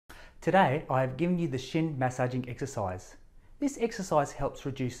Today I have given you the shin massaging exercise. This exercise helps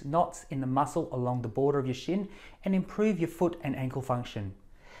reduce knots in the muscle along the border of your shin and improve your foot and ankle function.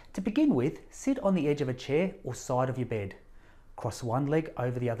 To begin with, sit on the edge of a chair or side of your bed. Cross one leg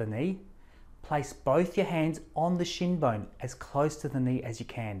over the other knee. Place both your hands on the shin bone as close to the knee as you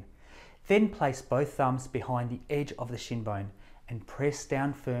can. Then place both thumbs behind the edge of the shin bone and press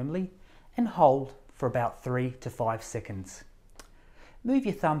down firmly and hold for about 3 to 5 seconds. Move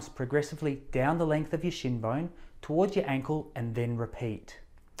your thumbs progressively down the length of your shin bone towards your ankle and then repeat.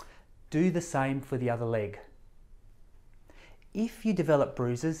 Do the same for the other leg. If you develop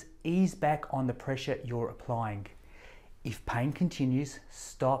bruises, ease back on the pressure you're applying. If pain continues,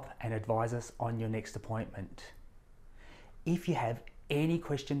 stop and advise us on your next appointment. If you have any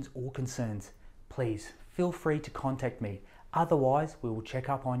questions or concerns, please feel free to contact me. Otherwise, we will check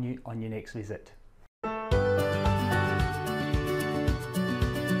up on you on your next visit.